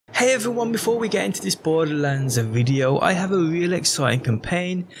Hey everyone, before we get into this Borderlands video, I have a real exciting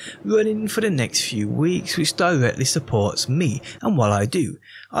campaign running for the next few weeks which directly supports me and what I do.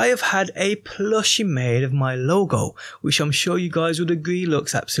 I have had a plushie made of my logo, which I'm sure you guys would agree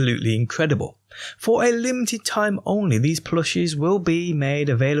looks absolutely incredible. For a limited time only, these plushies will be made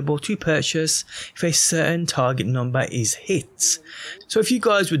available to purchase if a certain target number is hit. So if you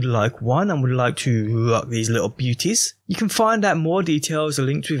guys would like one and would like to rock these little beauties, you can find out more details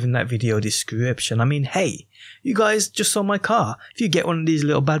linked within that video description. I mean, hey, you guys just saw my car. If you get one of these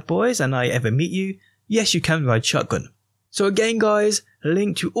little bad boys and I ever meet you, yes, you can ride shotgun. So again guys,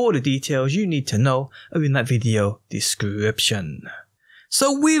 link to all the details you need to know are in that video description.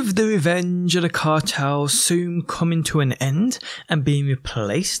 So with the Revenge of the Cartel soon coming to an end and being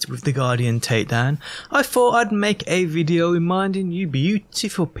replaced with the Guardian takedown, I thought I'd make a video reminding you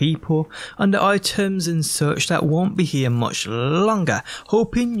beautiful people on the items and such that won't be here much longer,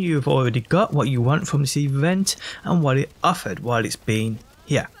 hoping you've already got what you want from this event and what it offered while it's been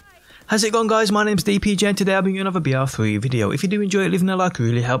here. How's it going guys, my name's DPJ and today I'll bring you another BR3 video. If you do enjoy it, leaving a like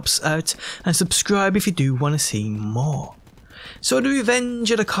really helps out, and subscribe if you do want to see more. So the Revenge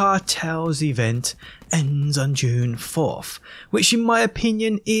of the Cartels event ends on June 4th, which in my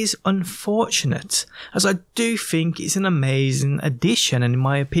opinion is unfortunate, as I do think it's an amazing addition and in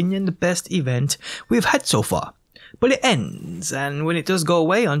my opinion the best event we've had so far. But it ends, and when it does go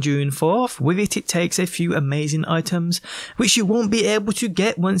away on June 4th, with it takes a few amazing items which you won't be able to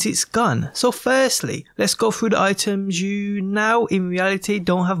get once it's gone. So firstly, let's go through the items you now in reality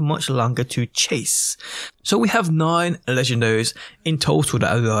don't have much longer to chase. So we have 9 legendaries in total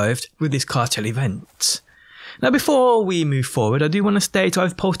that arrived with this cartel event. Now before we move forward, I do want to state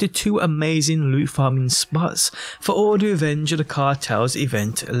I've posted 2 amazing loot farming spots for all the Revenge of the Cartels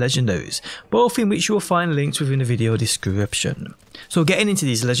event legendaries, both in which you will find links within the video description. So getting into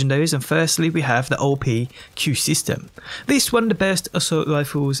these legendaries, and firstly we have the OP Q system. This is one of the best assault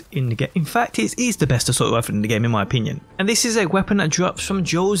rifles in the game. In fact, it is the best assault rifle in the game in my opinion. And this is a weapon that drops from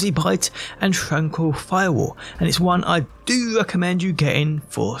Josie Bite and Tranquil Firewall, and it's one I do recommend you getting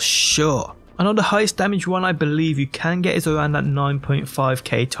for sure. I know the highest damage one I believe you can get is around that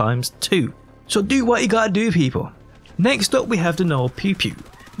 9.5k times 2. So do what you gotta do people. Next up we have the Noel Pew Pew.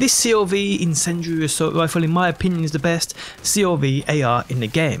 This COV incendiary assault rifle in my opinion is the best COV AR in the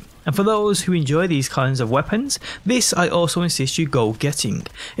game. And for those who enjoy these kinds of weapons, this I also insist you go getting.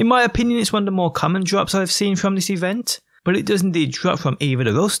 In my opinion it's one of the more common drops I've seen from this event, but it does indeed drop from either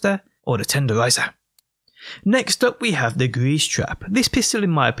the roaster or the tenderizer. Next up we have the Grease Trap. This pistol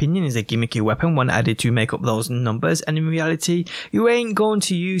in my opinion is a gimmicky weapon, one added to make up those numbers, and in reality you ain't going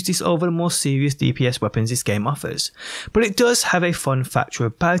to use this over the more serious DPS weapons this game offers. But it does have a fun factor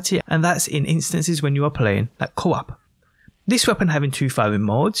about it, and that's in instances when you are playing that co-op. This weapon having 2 firing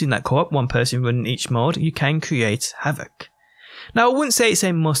modes, in that co-op, 1 person running each mode, you can create havoc. Now I wouldn't say it's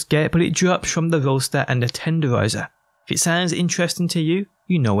a must get, but it drops from the roaster and the tenderizer. If it sounds interesting to you,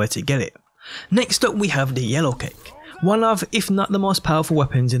 you know where to get it. Next up we have the Yellow Cake, one of, if not the most powerful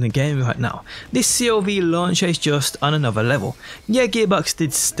weapons in the game right now. This COV launcher is just on another level. Yeah, Gearbox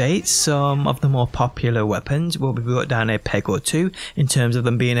did state some of the more popular weapons will be brought down a peg or 2 in terms of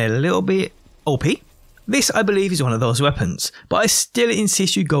them being a little bit OP. This I believe is one of those weapons, but I still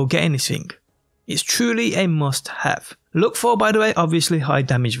insist you go getting this thing. It's truly a must have. Look for, by the way, obviously high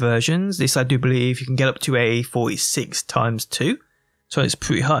damage versions. This I do believe you can get up to a 46 times 2, so it's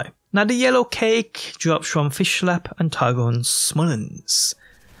pretty high. Now the Yellow Cake drops from Fish Slap and Tyrone Smullins.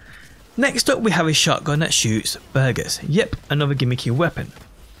 Next up we have a shotgun that shoots burgers. Yep, another gimmicky weapon.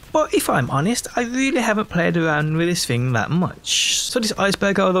 But if I'm honest, I really haven't played around with this thing that much. So this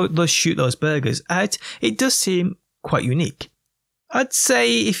iceberg, although it does shoot those burgers out, it does seem quite unique. I'd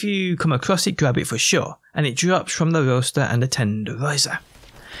say if you come across it, grab it for sure, and it drops from the roaster and the tenderizer.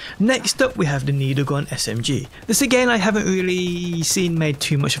 Next up we have the Needle Gun SMG. This again I haven't really seen made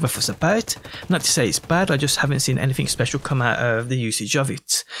too much of a fuss about. Not to say it's bad, I just haven't seen anything special come out of the usage of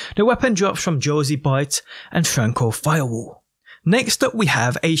it. The weapon drops from Josie Bite and Tranquil Firewall. Next up we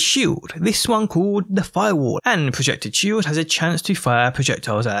have a shield, this one called the Firewall, and projected shield has a chance to fire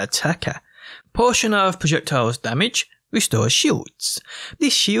projectiles at attacker. Portion of projectiles damage restores shields.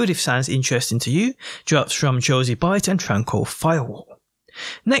 This shield, if sounds interesting to you, drops from Josie Bite and Tranquil Firewall.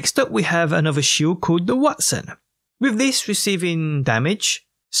 Next up we have another shield called the Watson. With this, receiving damage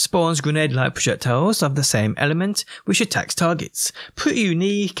spawns grenade-like projectiles of the same element which attacks targets. Pretty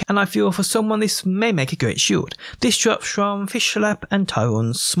unique, and I feel for someone this may make a great shield. This drops from Fish Slap and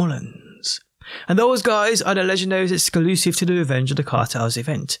Tyrone Smullins. And those guys are the legendaries exclusive to the Revenge of the Cartels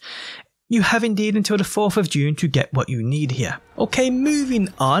event. You have indeed until the 4th of June to get what you need here. Okay, moving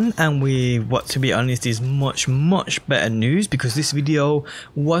on, and what to be honest is much better news, because this video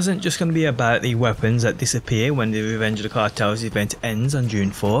wasn't just going to be about the weapons that disappear when the Revenge of the Cartels event ends on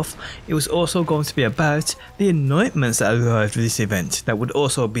June 4th. It was also going to be about the anointments that arrived with this event that would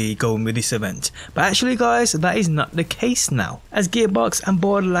also be going with this event. But actually guys, that is not the case now, as Gearbox and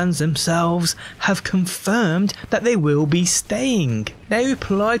Borderlands themselves have confirmed that they will be staying. They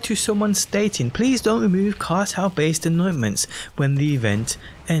replied to someone stating, "Please don't remove cartel based anointments when the event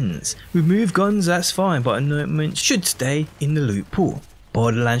ends. Remove guns, that's fine, but anointments should stay in the loot pool."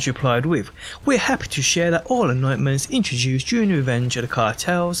 Borderlands replied with, "We're happy to share that all anointments introduced during the Revenge of the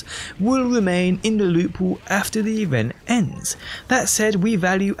Cartels will remain in the loot pool after the event ends. That said, we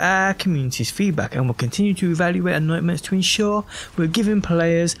value our community's feedback and will continue to evaluate anointments to ensure we're giving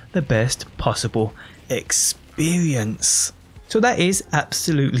players the best possible experience." So that is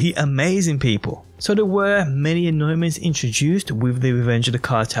absolutely amazing, people. So there were many anointments introduced with the Revenge of the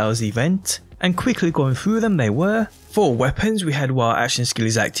Cartels event, and quickly going through them, they were: for weapons, we had while action skill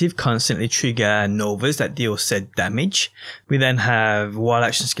is active, constantly trigger novas that deal said damage. We then have while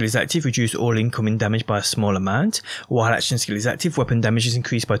action skill is active, reduce all incoming damage by a small amount. While action skill is active, weapon damage is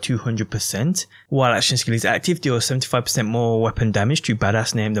increased by 200%. While action skill is active, deal 75% more weapon damage to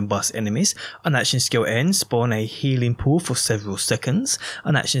badass named and boss enemies. On action skill end, spawn a healing pool for several seconds.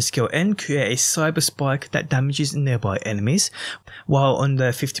 On action skill end, create a cyber spike that damages nearby enemies. While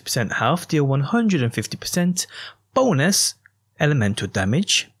under 50% health, deal 150% bonus elemental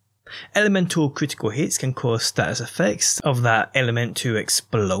damage. Elemental critical hits can cause status effects of that element to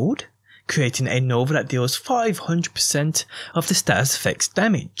explode, creating a nova that deals 500% of the status effects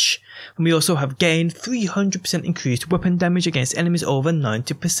damage. And we also have gained 300% increased weapon damage against enemies over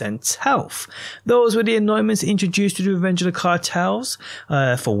 90% health. Those were the anointments introduced to the Revenge of the Cartels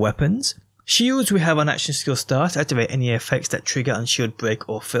for weapons. Shields, we have on action skill start, activate any effects that trigger on shield break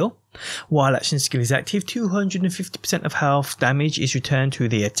or fill. While action skill is active, 250% of health damage is returned to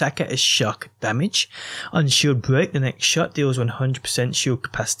the attacker as shock damage. On shield break, the next shot deals 100% shield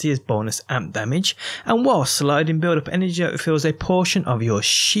capacity as bonus amp damage. And while sliding, build up energy that refills a portion of your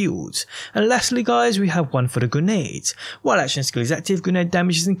shields. And lastly guys, we have one for the grenades. While action skill is active, grenade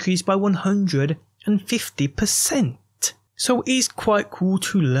damage is increased by 150%. So it's quite cool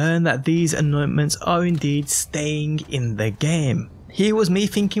to learn that these anointments are indeed staying in the game. Here was me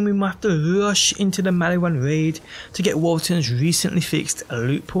thinking we might have to rush into the Maliwan raid to get Walton's recently fixed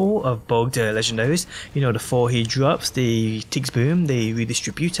loot pool of bugged legendaries. You know, the 4 he drops, the Tiggs Boom, the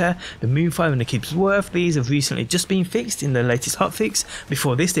Redistributor, the Moonfire and the Keeper's Worth. These have recently just been fixed in the latest hotfix.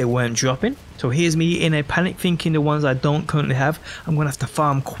 Before this they weren't dropping. So here's me in a panic thinking the ones I don't currently have, I'm going to have to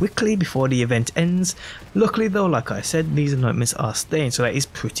farm quickly before the event ends. Luckily though, like I said, these anointments are staying, so that is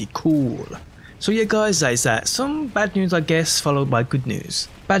pretty cool. So yeah guys, that is that. Some bad news I guess, followed by good news.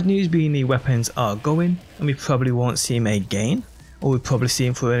 Bad news being the weapons are going, and we probably won't see them again, or we'll probably see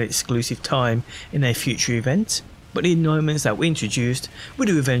them for an exclusive time in a future event. But the anointments that we introduced with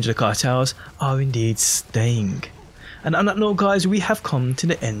the Revenge of the Cartels are indeed staying. And on that note guys, we have come to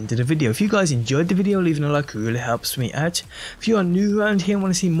the end of the video. If you guys enjoyed the video, leaving a like really helps me out. If you are new around here and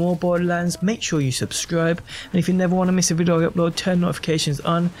want to see more Borderlands, make sure you subscribe. And if you never want to miss a video I upload, turn notifications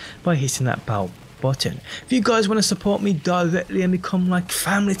on by hitting that bell button. If you guys want to support me directly and become like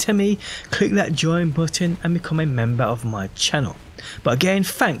family to me, click that join button and become a member of my channel. But again,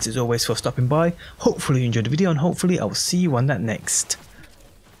 thanks as always for stopping by. Hopefully you enjoyed the video, and hopefully I will see you on that next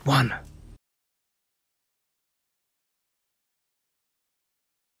one.